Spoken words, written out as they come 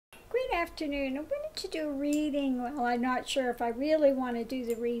afternoon. I wanted to do a reading. Well, I'm not sure if I really want to do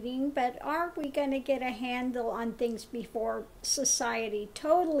the reading, but are we going to get a handle on things before society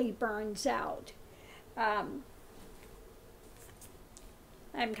totally burns out? I'm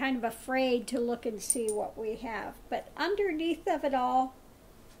kind of afraid to look and see what we have. But underneath of it all,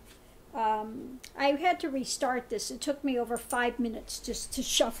 I had to restart this. It took me over 5 minutes just to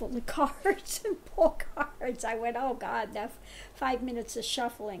shuffle the cards and pull cards. I went, oh God, now 5 minutes of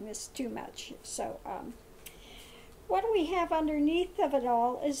shuffling is too much. So what we have underneath of it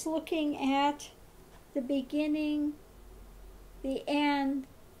all is looking at the beginning, the end,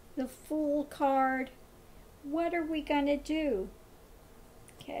 the Fool card. What are we going to do?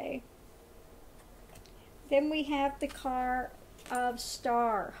 Okay. Then we have the card of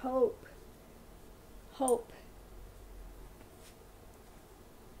Star, hope. Hope.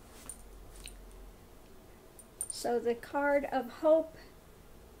 So the card of hope,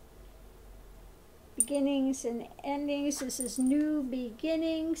 beginnings and endings. This is new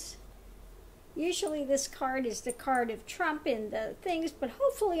beginnings. Usually this card is the card of Trump in the things, but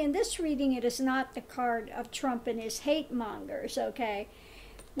hopefully in this reading it is not the card of Trump and his hate mongers, okay?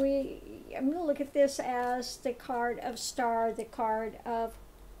 I'm going to look at this as the card of Star, the card of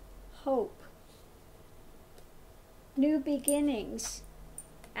hope. New beginnings,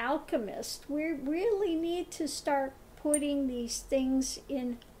 alchemist. We really need to start putting these things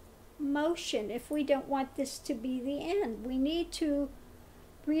in motion if we don't want this to be the end. We need to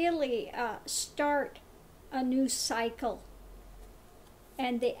really start a new cycle.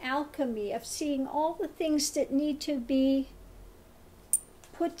 And the alchemy of seeing all the things that need to be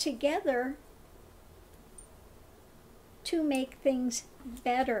put together to make things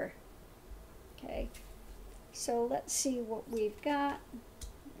better. Okay, so let's see what we've got.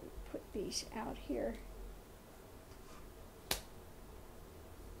 Put these out here.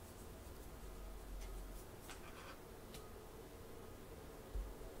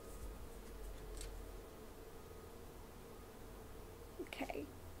 Okay,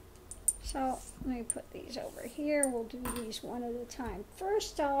 so let me put these over here. We'll do these one at a time.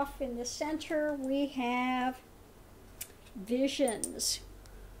 First off, in the center, we have visions.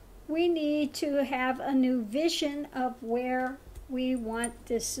 We need to have a new vision of where we want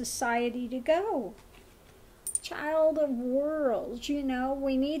this society to go. Child of worlds, you know,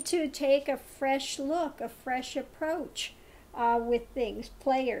 we need to take a fresh look, a fresh approach with things.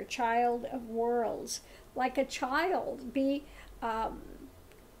 Player, child of worlds. Like a child, be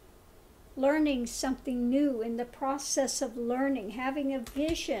learning something new, in the process of learning, having a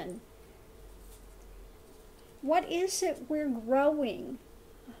vision. What is it we're growing?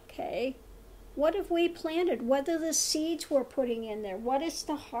 Okay, what have we planted? What are the seeds we're putting in there? What is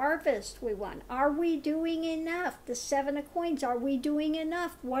the harvest we want? Are we doing enough? The 7 of coins, are we doing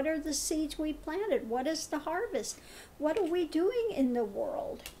enough? What are the seeds we planted? What is the harvest? What are we doing in the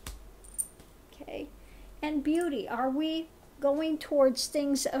world? Okay, and beauty, are we going towards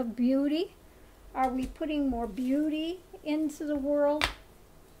things of beauty? Are we putting more beauty into the world?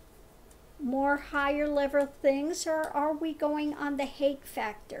 More higher level things, or are we going on the hate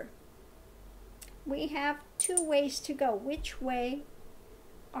factor? We have 2 ways to go. Which way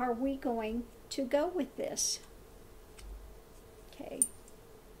are we going to go with this? Okay.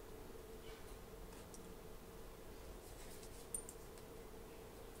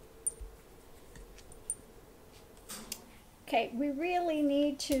 Okay, we really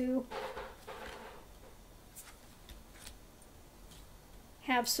need to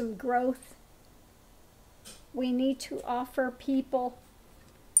have some growth. We need to offer people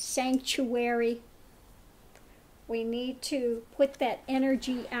sanctuary. We need to put that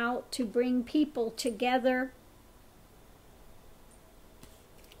energy out to bring people together.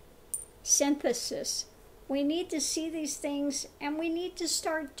 Synthesis. We need to see these things and we need to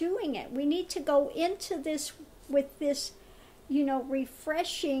start doing it. We need to go into this with this, you know,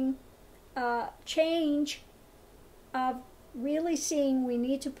 refreshing change of really seeing we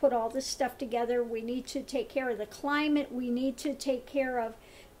need to put all this stuff together. We need to take care of the climate. We need to take care of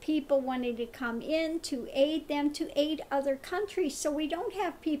people wanting to come in, to aid them, to aid other countries, so we don't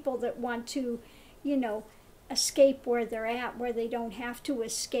have people that want to, you know, escape where they're at, where they don't have to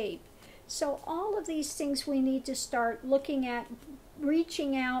escape. So all of these things we need to start looking at,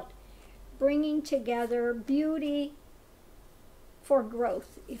 reaching out, bringing together beauty for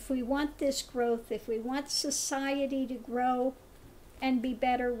growth. If we want this growth, if we want society to grow and be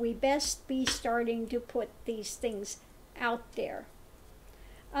better, we best be starting to put these things out there.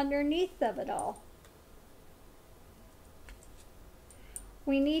 Underneath of it all,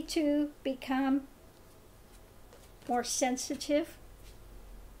 we need to become more sensitive,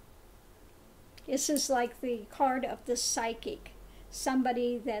 This is like the card of the psychic,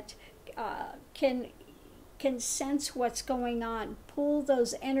 somebody that can sense what's going on, pull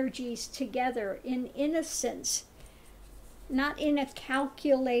those energies together in innocence, not in a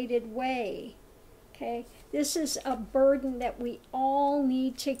calculated way. Okay, this is a burden that we all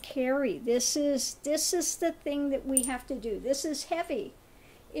need to carry. This is the thing that we have to do. This is heavy.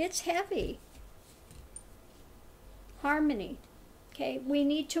 It's heavy. Harmony. Okay, we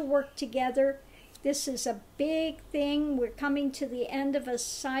need to work together. This is a big thing. We're coming to the end of a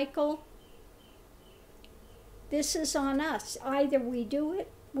cycle. This is on us. Either we do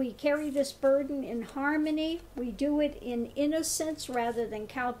it, we carry this burden in harmony, we do it in innocence rather than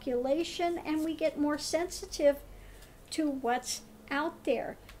calculation, and we get more sensitive to what's out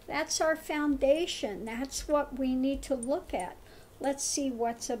there. That's our foundation. That's what we need to look at. Let's see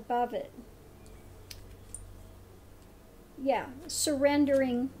what's above it. Yeah,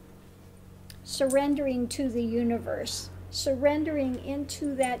 surrendering to the universe, surrendering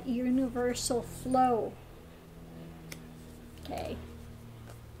into that universal flow. Okay.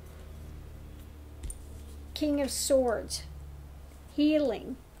 King of Swords,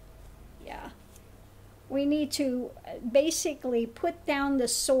 healing. Yeah. We need to basically put down the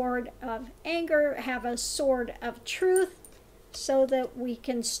sword of anger, have a sword of truth, so that we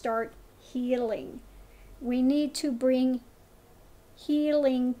can start healing. We need to bring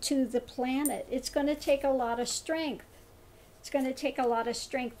healing to the planet. It's going to take a lot of strength. It's going to take a lot of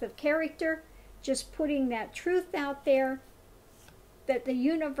strength of character, just putting that truth out there, that the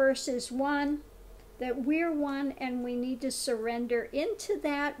universe is one, that we're one, and we need to surrender into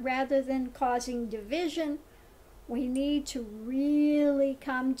that rather than causing division. We need to really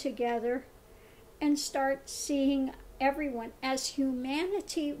come together and start seeing everyone as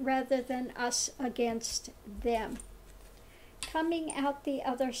humanity rather than us against them. Coming out the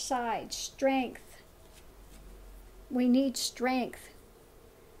other side, strength. We need strength.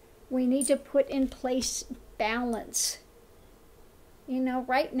 We need to put in place balance. You know,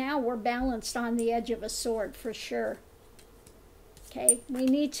 right now we're balanced on the edge of a sword for sure. Okay, we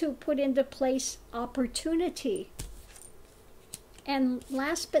need to put into place opportunity. And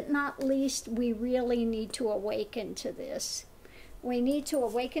last but not least, we really need to awaken to this. We need to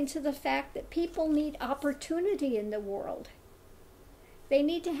awaken to the fact that people need opportunity in the world. They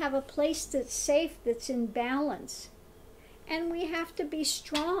need to have a place that's safe, that's in balance. And we have to be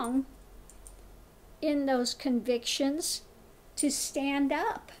strong in those convictions to stand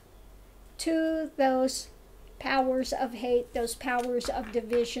up to those powers of hate, those powers of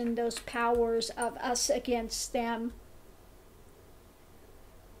division, those powers of us against them.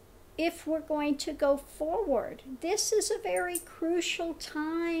 If we're going to go forward, this is a very crucial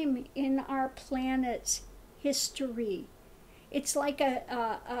time in our planet's history. It's like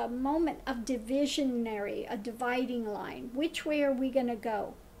a moment of divisionary, a dividing line. Which way are we going to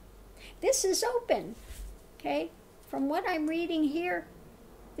go? This is open, okay? From what I'm reading here,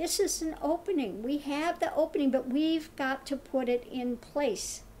 this is an opening. We have the opening, but we've got to put it in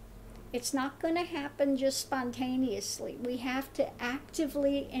place. It's not going to happen just spontaneously. We have to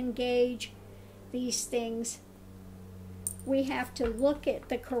actively engage these things. We have to look at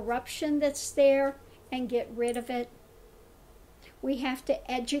the corruption that's there and get rid of it. We have to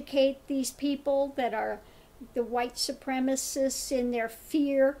educate these people that are the white supremacists in their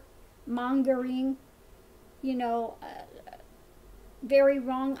fear mongering, you know, very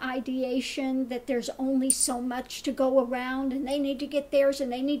wrong ideation that there's only so much to go around and they need to get theirs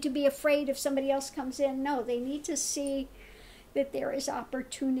and they need to be afraid if somebody else comes in. No, they need to see that there is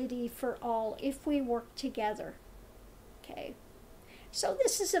opportunity for all if we work together. Okay. So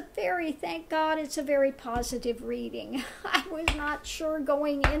this is a very, thank God, it's a very positive reading. I was not sure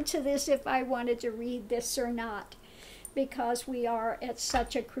going into this if I wanted to read this or not, because we are at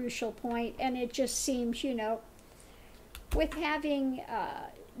such a crucial point, and it just seems, you know, with having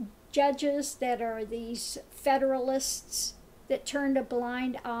judges that are these federalists that turned a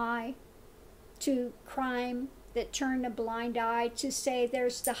blind eye to crime, that turn a blind eye to say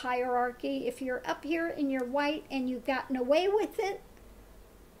there's the hierarchy. If you're up here and you're white and you've gotten away with it,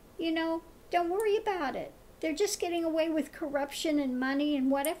 you know, don't worry about it. They're just getting away with corruption and money and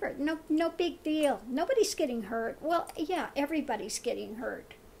whatever. No big deal. Nobody's getting hurt. Well, yeah, everybody's getting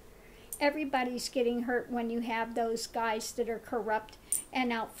hurt. Everybody's getting hurt when you have those guys that are corrupt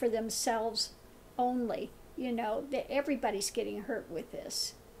and out for themselves only. You know, everybody's getting hurt with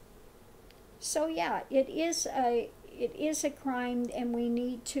this. So yeah, it is a crime, and we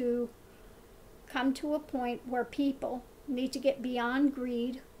need to come to a point where people need to get beyond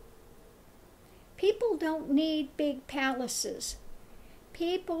greed. People don't need big palaces.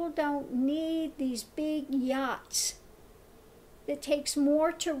 People don't need these big yachts. It takes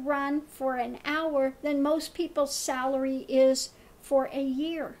more to run for an hour than most people's salary is for a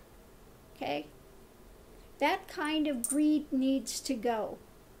year. Okay? That kind of greed needs to go.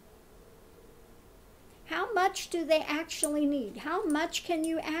 How much do they actually need? How much can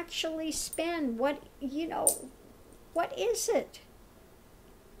you actually spend? What is it?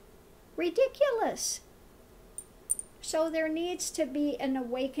 Ridiculous. So there needs to be an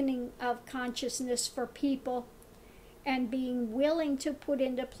awakening of consciousness for people and being willing to put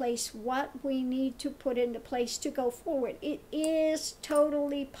into place what we need to put into place to go forward. It is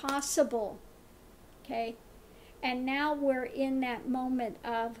totally possible. Okay? And now we're in that moment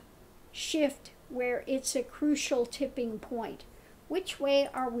of shift where it's a crucial tipping point. Which way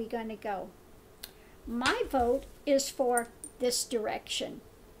are we going to go? My vote is for this direction.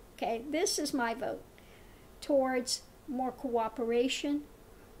 Okay, this is my vote. Towards more cooperation,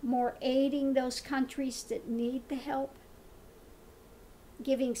 more aiding those countries that need the help,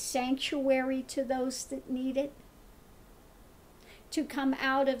 giving sanctuary to those that need it, to come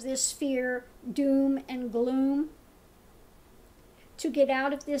out of this fear, doom, and gloom, to get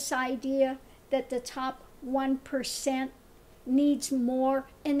out of this idea that the top 1% needs more,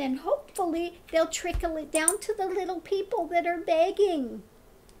 and then hopefully they'll trickle it down to the little people that are begging.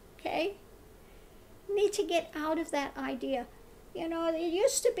 Okay? Need to get out of that idea. You know, it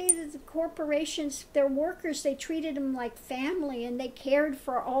used to be that the corporations, their workers, they treated them like family and they cared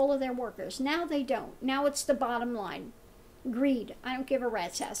for all of their workers. Now they don't. Now it's the bottom line. Greed. I don't give a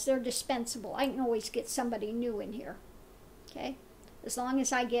rat's ass. They're dispensable. I can always get somebody new in here. Okay? As long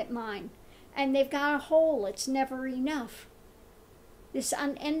as I get mine. And they've got a hole. It's never enough. This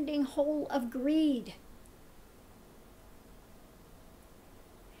unending hole of greed.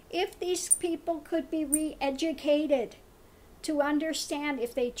 If these people could be re-educated to understand,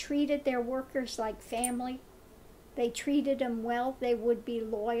 if they treated their workers like family, they treated them well, they would be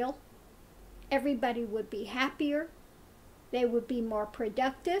loyal, everybody would be happier, they would be more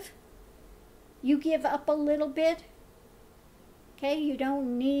productive. You give up a little bit, okay? You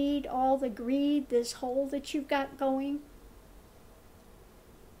don't need all the greed, this hole that you've got going.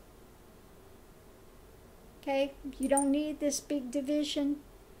 Okay? You don't need this big division.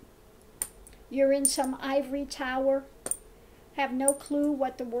 You're in some ivory tower, have no clue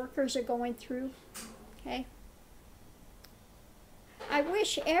what the workers are going through. Okay? I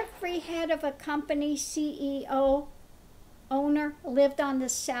wish every head of a company, CEO, owner, lived on the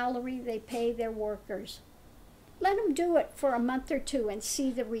salary they pay their workers. Let them do it for a month or two and see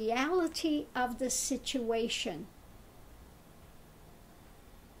the reality of the situation,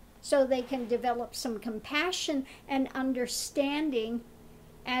 so they can develop some compassion and understanding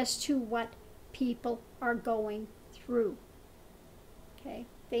as to what people are going through. Okay?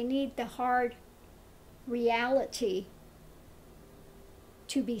 They need the hard reality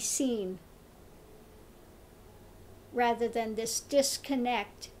to be seen, rather than this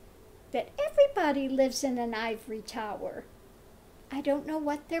disconnect that everybody lives in an ivory tower. I don't know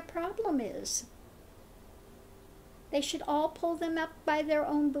what their problem is. They should all pull them up by their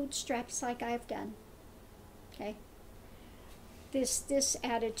own bootstraps like I've done. Okay? This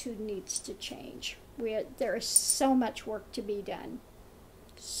attitude needs to change. There is so much work to be done.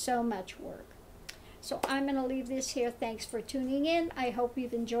 So much work. So I'm going to leave this here. Thanks for tuning in. I hope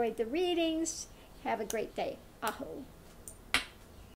you've enjoyed the readings. Have a great day. Aho.